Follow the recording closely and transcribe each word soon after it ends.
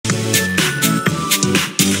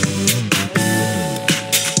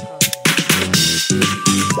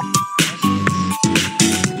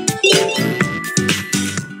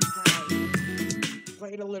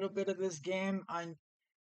game. I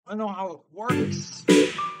know how it works.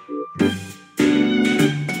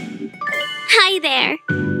 Hi there.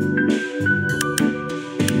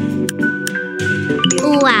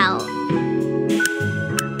 Wow.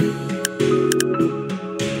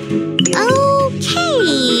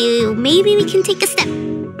 Okay, maybe we can take a step.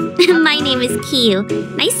 My name is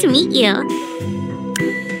Kiyu. Nice to meet you.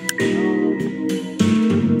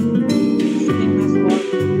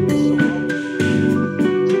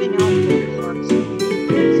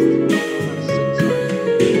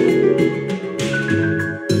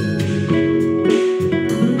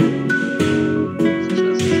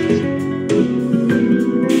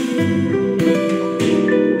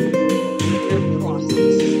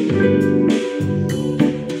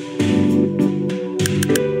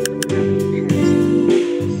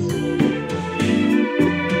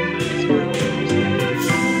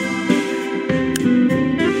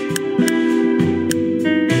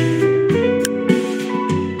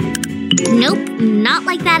 Nope, not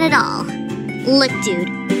like that at all. Look, dude,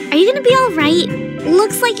 are you gonna be alright?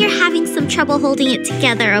 Looks like you're having some trouble holding it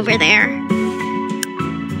together over there.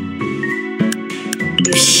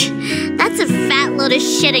 Psh, that's a fat load of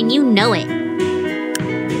shit and you know it.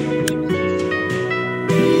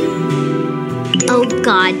 Oh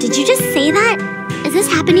god, did you just say that? Is this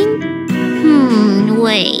happening?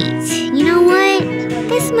 Wait. You know what?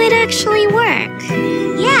 This might actually work.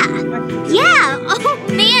 Yeah! Oh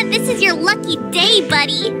man, this is your lucky day,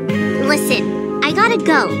 buddy! Listen, I gotta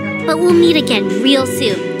go, but we'll meet again real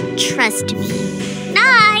soon. Trust me.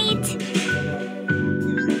 Night!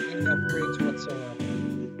 Using any upgrades whatsoever.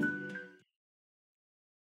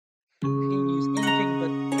 You can use anything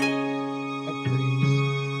but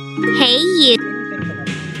upgrades. Hey, you. Anything but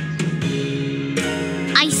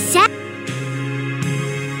upgrades. I said...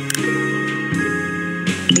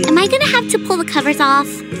 Am I gonna have to pull the covers off?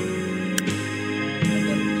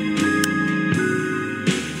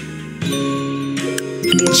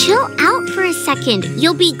 Chill out for a second.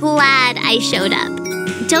 You'll be glad I showed up.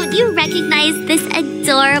 Don't you recognize this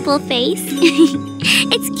adorable face?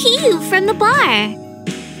 It's Kiyu from the bar.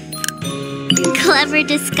 Clever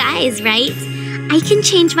disguise, right? I can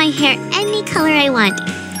change my hair any color I want.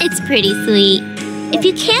 It's pretty sweet. If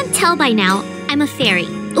you can't tell by now, I'm a fairy.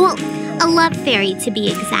 Well, a love fairy to be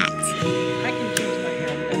exact. I can change my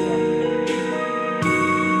hair whenever I can change the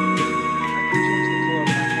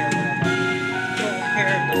color of my hair whenever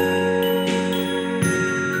I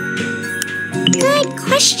want. Good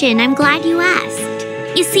question. I'm glad you asked.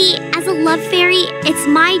 You see, as a love fairy, it's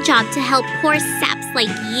my job to help poor saps like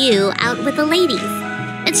you out with the ladies.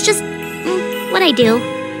 It's just what I do.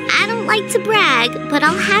 I don't like to brag, but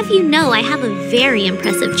I'll have you know I have a very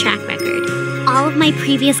impressive track record. All of my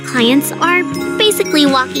previous clients are basically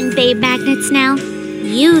walking babe magnets now.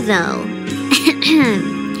 You, though.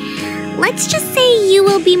 Let's just say you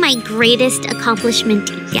will be my greatest accomplishment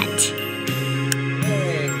yet.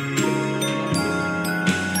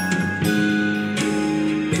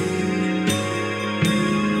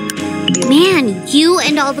 Man, you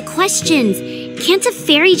and all the questions. Can't a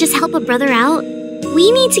fairy just help a brother out?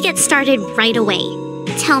 We need to get started right away.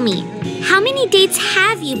 Tell me, how many dates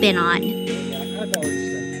have you been on? I've already said that.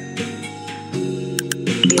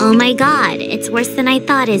 Oh my god, it's worse than I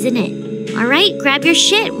thought, isn't it? Alright, grab your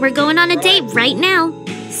shit. We're going on a date right now.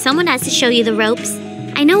 Someone has to show you the ropes.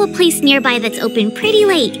 I know a place nearby that's open pretty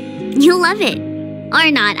late. You'll love it. Or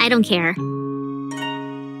not, I don't care.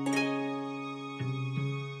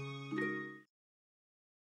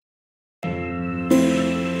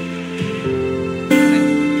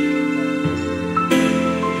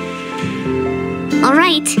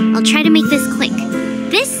 Alright, I'll try to make this quick.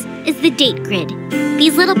 This is the date grid.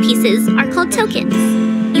 These little pieces are called tokens.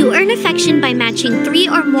 You earn affection by matching 3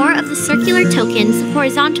 or more of the circular tokens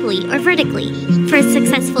horizontally or vertically. For a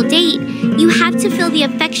successful date, you have to fill the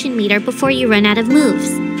affection meter before you run out of moves.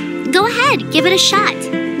 Go ahead, give it a shot.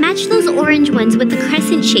 Match those orange ones with the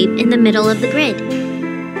crescent shape in the middle of the grid.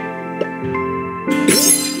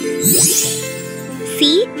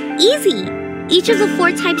 See? Easy! Each of the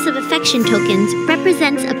 4 types of affection tokens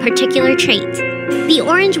represents a particular trait. The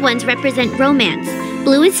orange ones represent romance,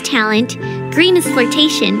 blue is talent, green is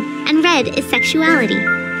flirtation, and red is sexuality.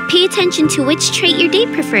 Pay attention to which trait your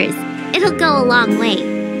date prefers. It'll go a long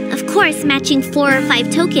way. Of course, matching 4 or 5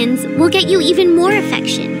 tokens will get you even more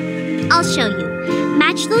affection. I'll show you.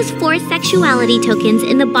 Match those 4 sexuality tokens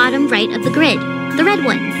in the bottom right of the grid, the red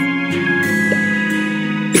ones.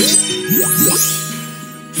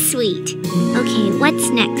 Sweet. Okay, what's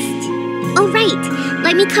next? Oh, right.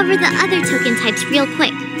 Let me cover the other token types real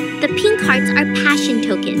quick. The pink hearts are passion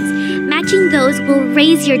tokens. Matching those will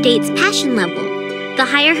raise your date's passion level. The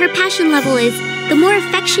higher her passion level is, the more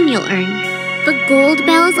affection you'll earn. The gold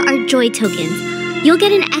bells are joy tokens. You'll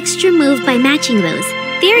get an extra move by matching those.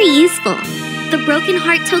 Very useful. The broken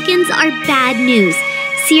heart tokens are bad news.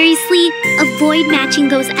 Seriously, avoid matching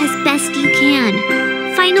those as best you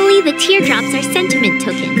can. Finally, the teardrops are sentiment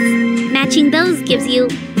tokens. Matching those gives you,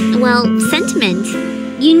 well, sentiment.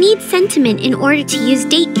 You need sentiment in order to use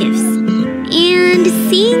date gifts. And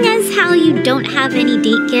seeing as how you don't have any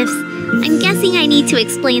date gifts, I'm guessing I need to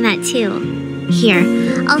explain that too. Here,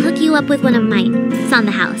 I'll hook you up with one of mine. It's on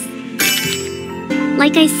the house.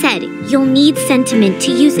 Like I said, you'll need sentiment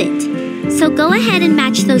to use it. So go ahead and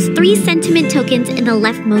match those 3 sentiment tokens in the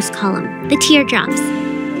leftmost column, the teardrops.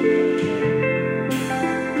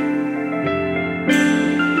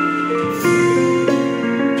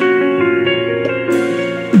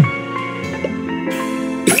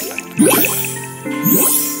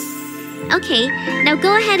 Okay, now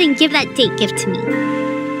go ahead and give that date gift to me.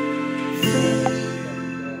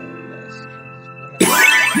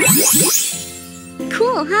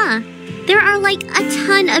 Cool, huh? There are like a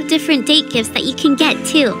ton of different date gifts that you can get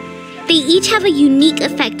too. They each have a unique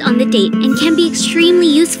effect on the date and can be extremely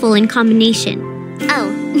useful in combination. Oh,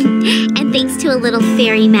 and thanks to a little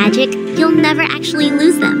fairy magic, you'll never actually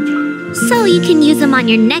lose them. So you can use them on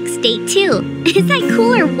your next date too. Is that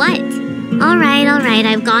cool or what? Alright,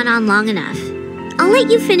 I've gone on long enough. I'll let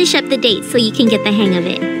you finish up the date so you can get the hang of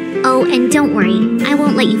it. Oh, and don't worry, I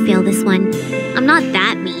won't let you fail this one. I'm not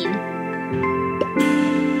that mean.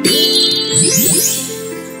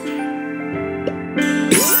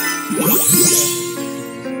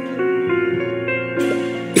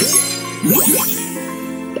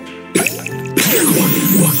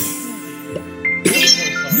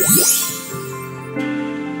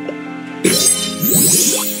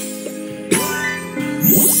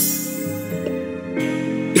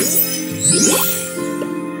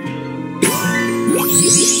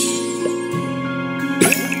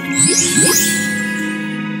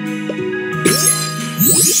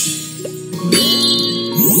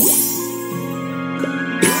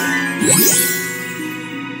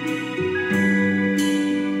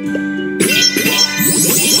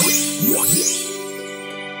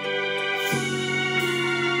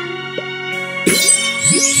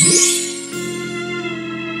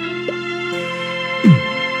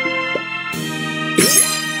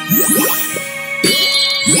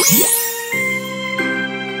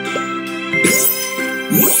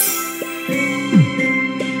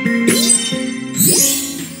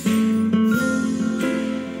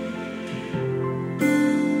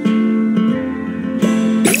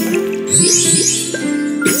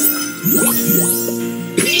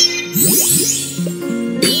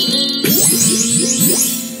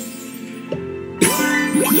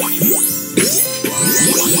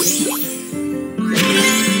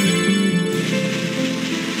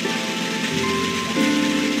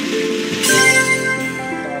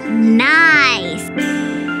 Nice!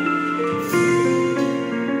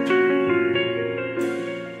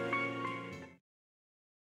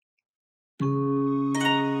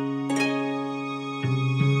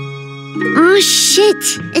 Oh shit!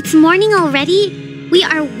 It's morning already? We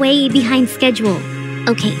are way behind schedule.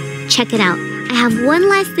 Okay, check it out. I have one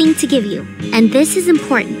last thing to give you, and this is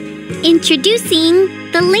important. Introducing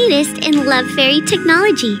the latest in Love Fairy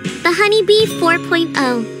technology, the Honeybee 4.0.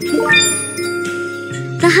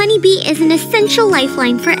 The Honeybee is an essential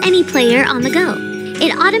lifeline for any player on the go.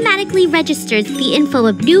 It automatically registers the info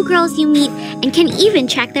of new girls you meet and can even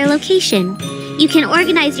track their location. You can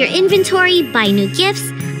organize your inventory, buy new gifts,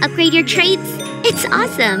 upgrade your traits. It's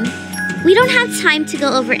awesome! We don't have time to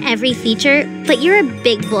go over every feature, but you're a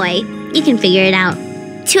big boy. You can figure it out.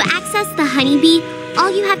 To access the Honeybee,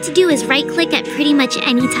 all you have to do is right-click at pretty much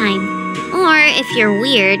any time. Or, if you're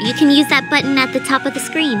weird, you can use that button at the top of the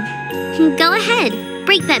screen. Go ahead,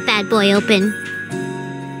 break that bad boy open.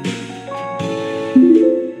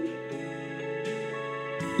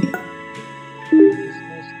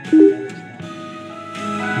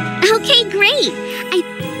 Okay, great!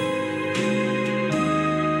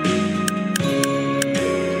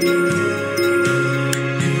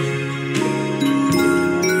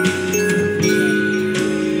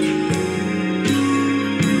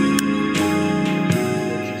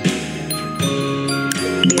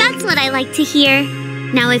 That's what I like to hear.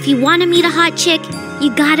 Now, if you want to meet a hot chick,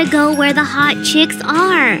 you gotta go where the hot chicks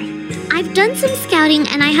are. I've done some scouting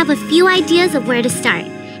and I have a few ideas of where to start.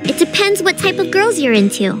 It depends what type of girls you're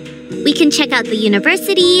into. We can check out the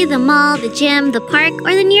university, the mall, the gym, the park,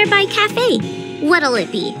 or the nearby cafe. What'll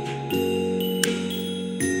it be?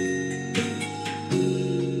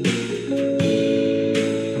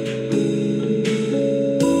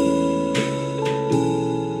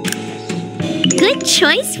 Good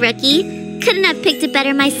choice, rookie. Couldn't have picked it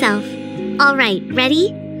better myself. All right,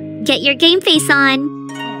 ready? Get your game face on.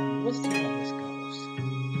 We'll see how this goes.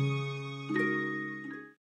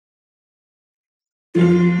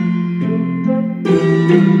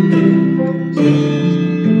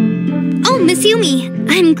 Oh, Miss Yumi,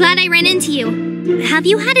 I'm glad I ran into you. Have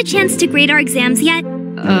you had a chance to grade our exams yet?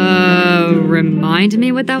 Remind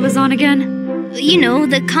me what that was on again? You know,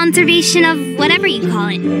 the conservation of whatever you call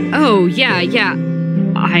it. Oh, yeah.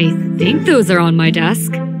 I think those are on my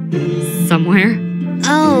desk. Somewhere.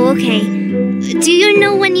 Oh, okay. Do you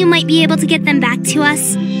know when you might be able to get them back to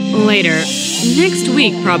us? Later. Next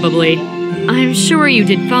week, probably. I'm sure you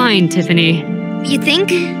did fine, Tiffany. You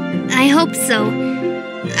think? I hope so.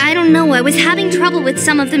 I don't know, I was having trouble with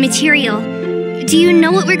some of the material. Do you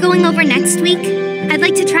know what we're going over next week? I'd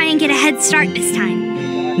like to try and get a head start this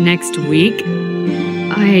time. Next week?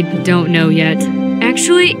 I don't know yet.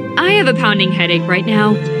 Actually, I have a pounding headache right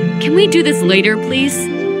now. Can we do this later, please?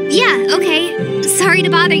 Yeah, okay. Sorry to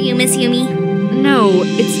bother you, Miss Yumi. No,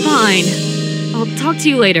 it's fine. I'll talk to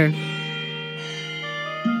you later.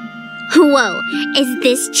 Whoa, is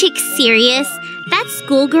this chick serious? That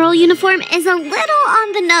schoolgirl uniform is a little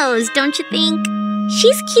on the nose, don't you think?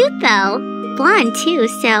 She's cute though. Blonde too,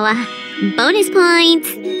 so, bonus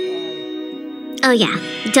points. Oh yeah,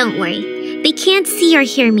 don't worry. They can't see or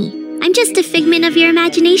hear me. I'm just a figment of your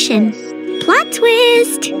imagination. Plot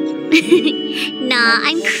twist! Nah,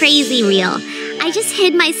 I'm crazy real. I just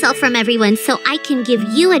hid myself from everyone so I can give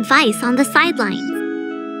you advice on the sidelines.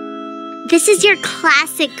 This is your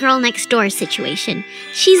classic girl next door situation.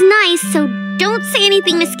 She's nice, so don't say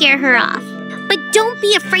anything to scare her off. But don't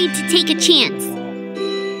be afraid to take a chance.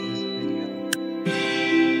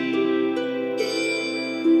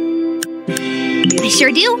 I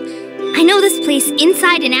sure do. I know this place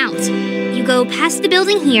inside and out. You go past the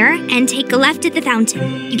building here and take a left at the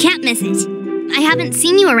fountain. You can't miss it. I haven't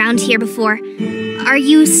seen you around here before. Are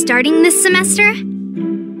you starting this semester?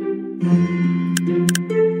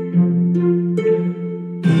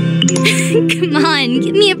 Come on,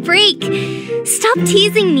 give me a break. Stop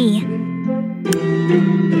teasing me.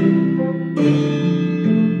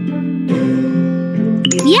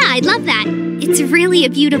 Yeah, I'd love that. It's really a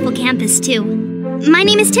beautiful campus, too. My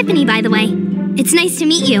name is Tiffany, by the way. It's nice to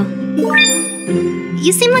meet you.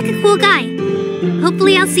 You seem like a cool guy.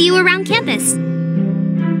 Hopefully I'll see you around campus.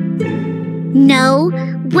 No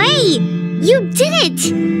way! You did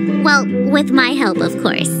it! Well, with my help, of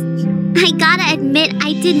course. I gotta admit,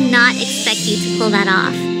 I did not expect you to pull that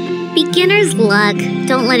off. Beginner's luck.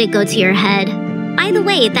 Don't let it go to your head. By the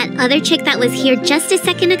way, that other chick that was here just a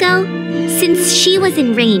second ago, since she was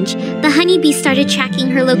in range, the honeybee started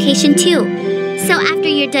tracking her location too. So after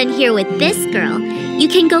you're done here with this girl, you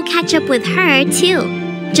can go catch up with her too.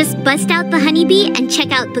 Just bust out the honeybee and check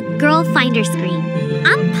out the girl finder screen.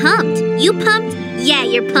 I'm pumped. You pumped? Yeah,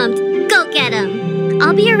 you're pumped. Go get 'em.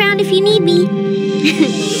 I'll be around if you need me.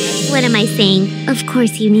 What am I saying? Of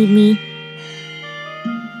course you need me.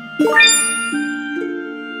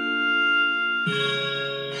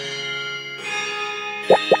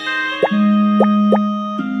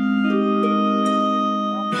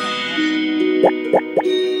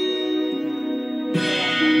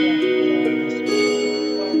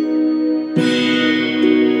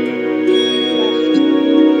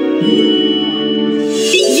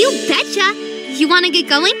 You betcha! You want to get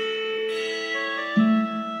going?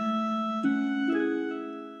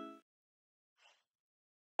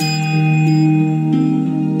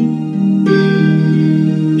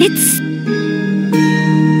 It's...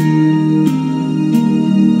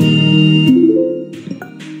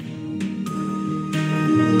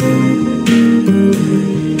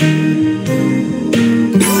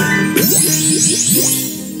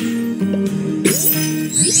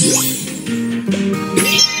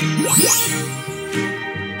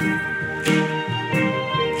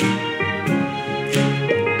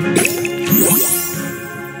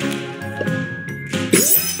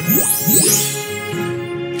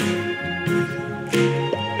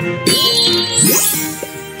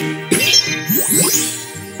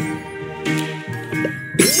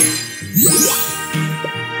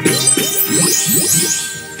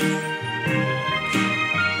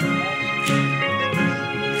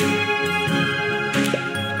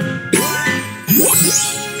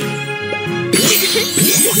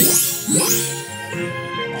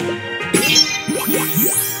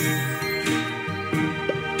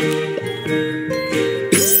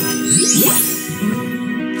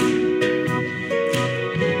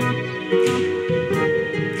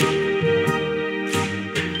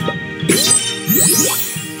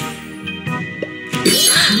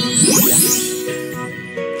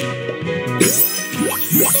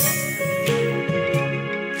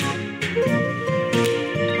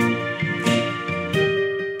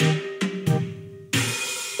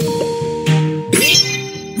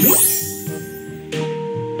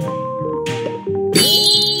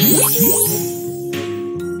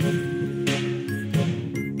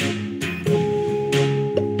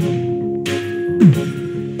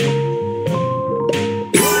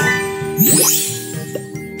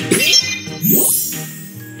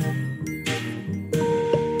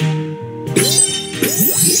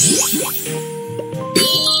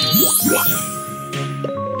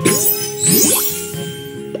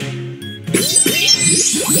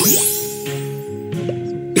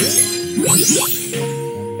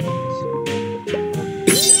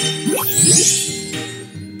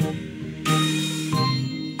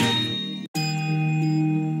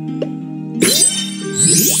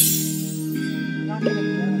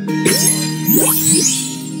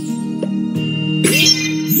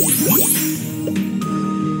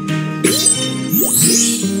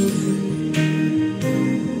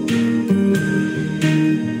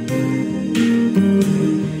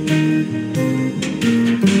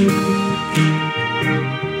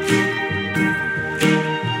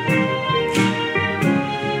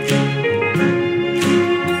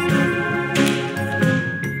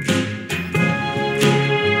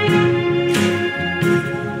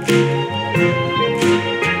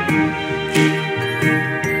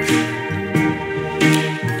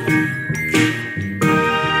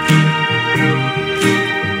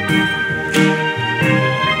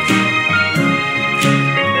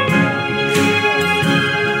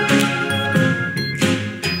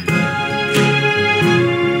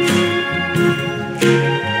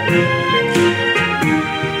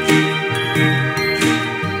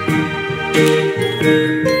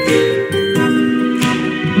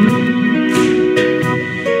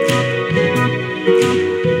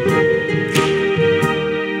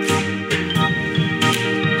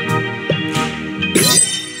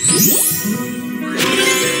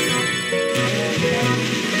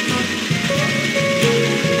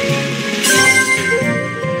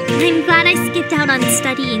 I'm glad I skipped out on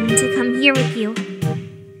studying to come here with you.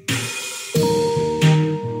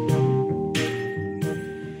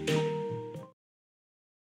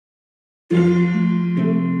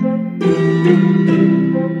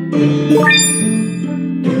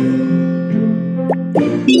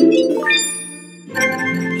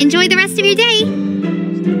 Enjoy the rest of your day. I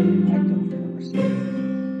go first.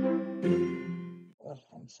 Ugh,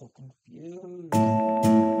 I'm so confused.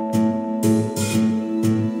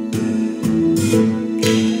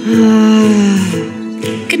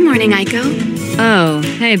 Good morning, Aiko. Oh,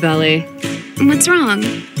 hey, Belly. What's wrong?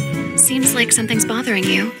 Seems like something's bothering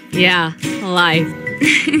you. Yeah, life.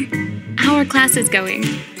 How are classes going?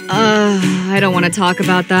 I don't want to talk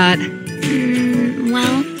about that.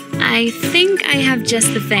 Well, I think I have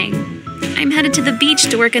just the thing. I'm headed to the beach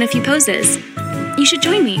to work on a few poses. You should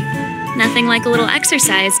join me. Nothing like a little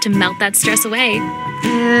exercise to melt that stress away.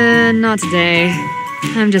 Not today.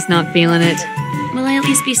 I'm just not feeling it. Will I at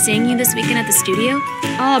least be seeing you this weekend at the studio?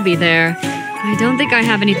 I'll be there. I don't think I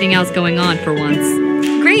have anything else going on for once.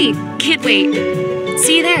 Great! Can't wait.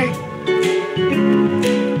 See you there.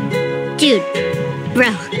 Dude,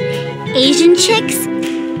 bro, Asian chicks?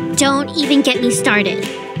 Don't even get me started.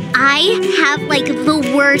 I have like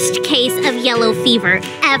the worst case of yellow fever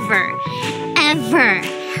ever. Ever.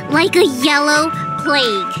 Like a yellow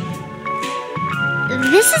plague.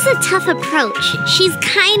 This is a tough approach. She's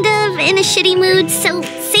kind of in a shitty mood, so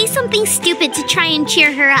say something stupid to try and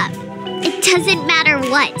cheer her up. It doesn't matter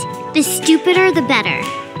what. The stupider, the better.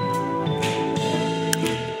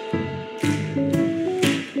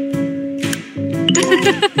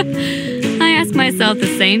 I ask myself the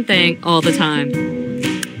same thing all the time.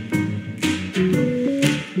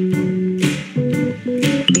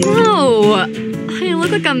 Whoa! I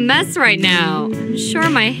look like a mess right now. I'm sure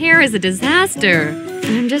my hair is a disaster.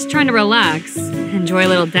 I'm just trying to relax, enjoy a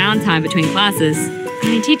little downtime between classes.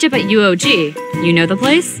 I teach up at UOG. You know the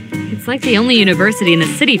place? It's like the only university in the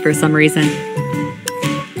city for some reason.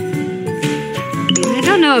 I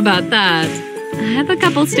don't know about that. I have a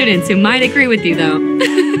couple students who might agree with you, though.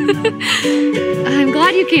 I'm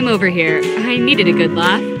glad you came over here. I needed a good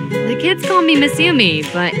laugh. The kids call me Miss Yumi,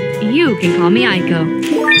 but you can call me Aiko.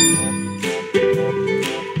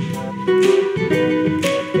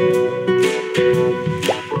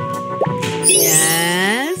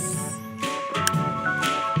 Yes?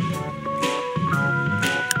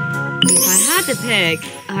 If I had to pick,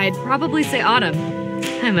 I'd probably say autumn.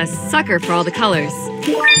 I'm a sucker for all the colors.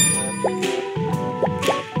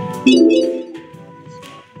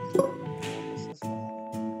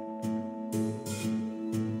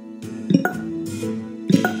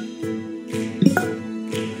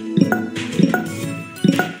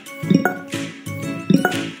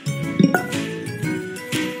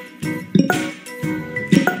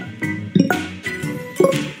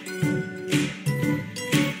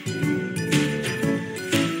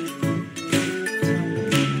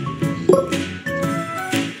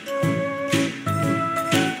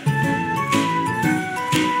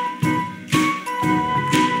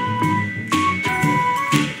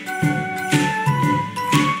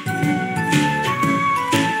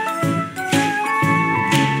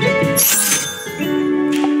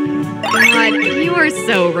 God, you are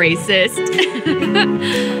so racist.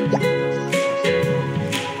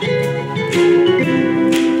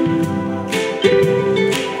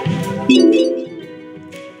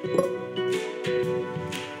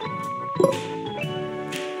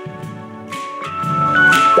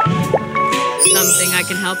 Something I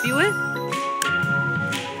can help you with?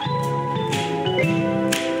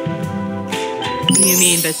 You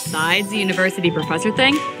mean besides the university professor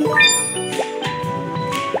thing?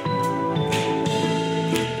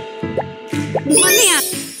 Let me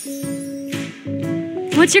ask.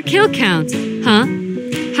 What's your kill count, huh?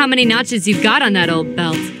 How many notches you got on that old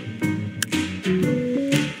belt?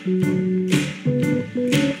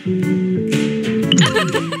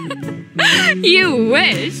 You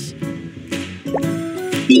wish!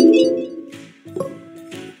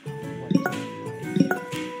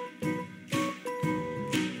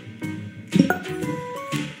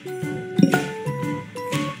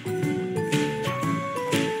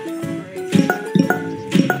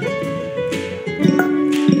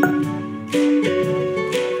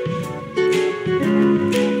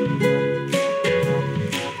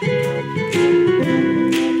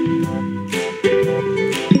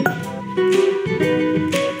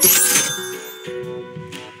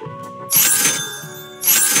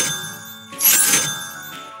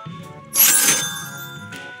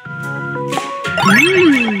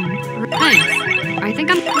 Thanks. I think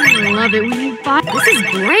I love it when you buy. This is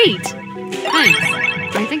great. Thanks.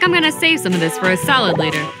 I think I'm gonna save some of this for a salad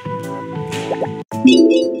later.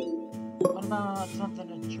 What about something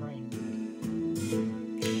to drink?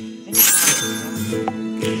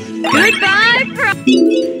 Goodbye,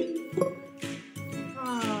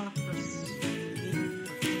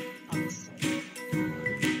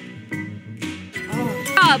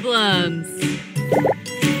 problems.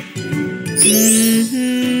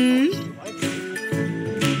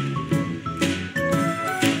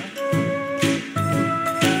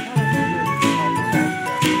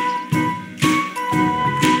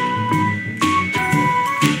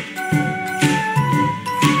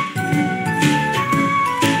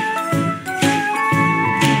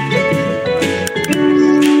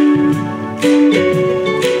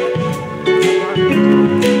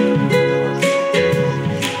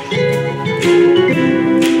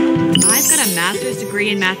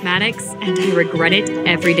 In mathematics, and I regret it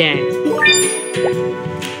every day.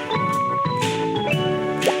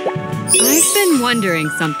 I've been wondering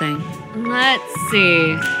something. Let's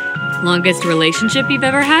see. Longest relationship you've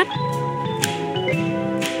ever had?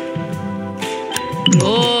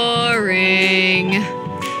 Boring.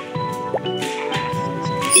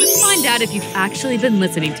 Let's find out if you've actually been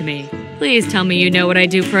listening to me. Please tell me you know what I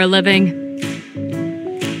do for a living.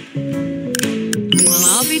 Well,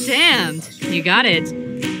 I'll be damned. You got it.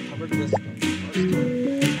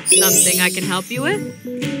 Something I can help you with?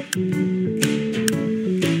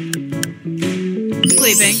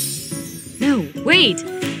 Sleeping. No, wait.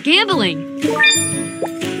 Gambling.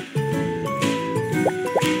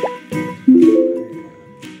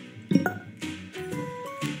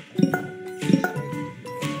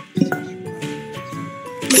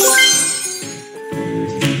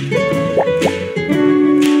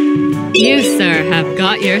 You, sir, have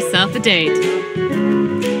got yourself a date.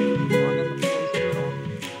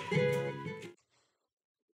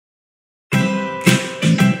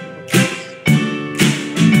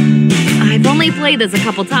 I've only played this a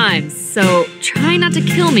couple times, so try not to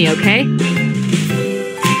kill me, okay?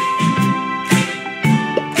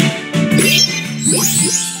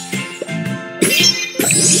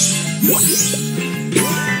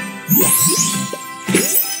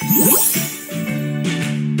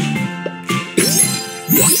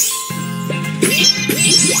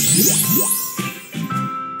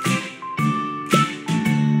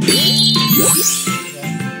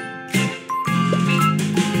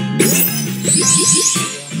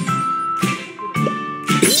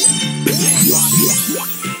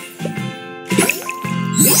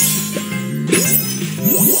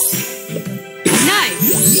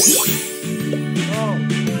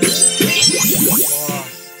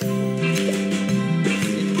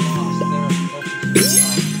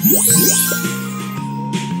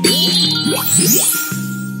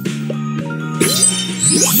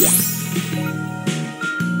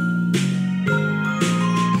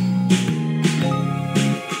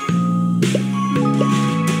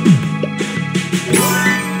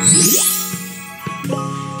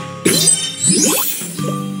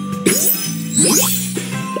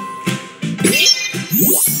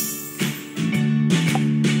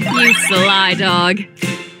 You sly dog.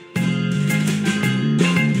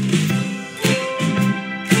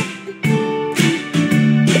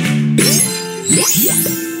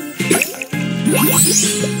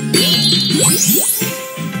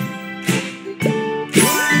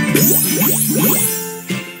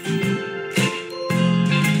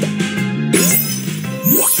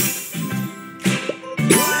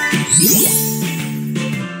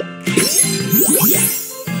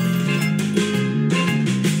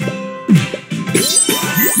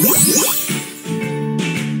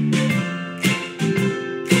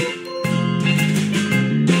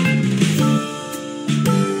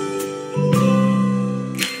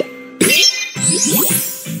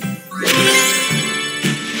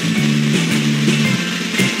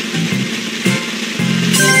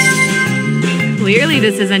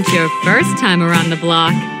 this isn't your first time around the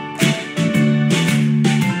block.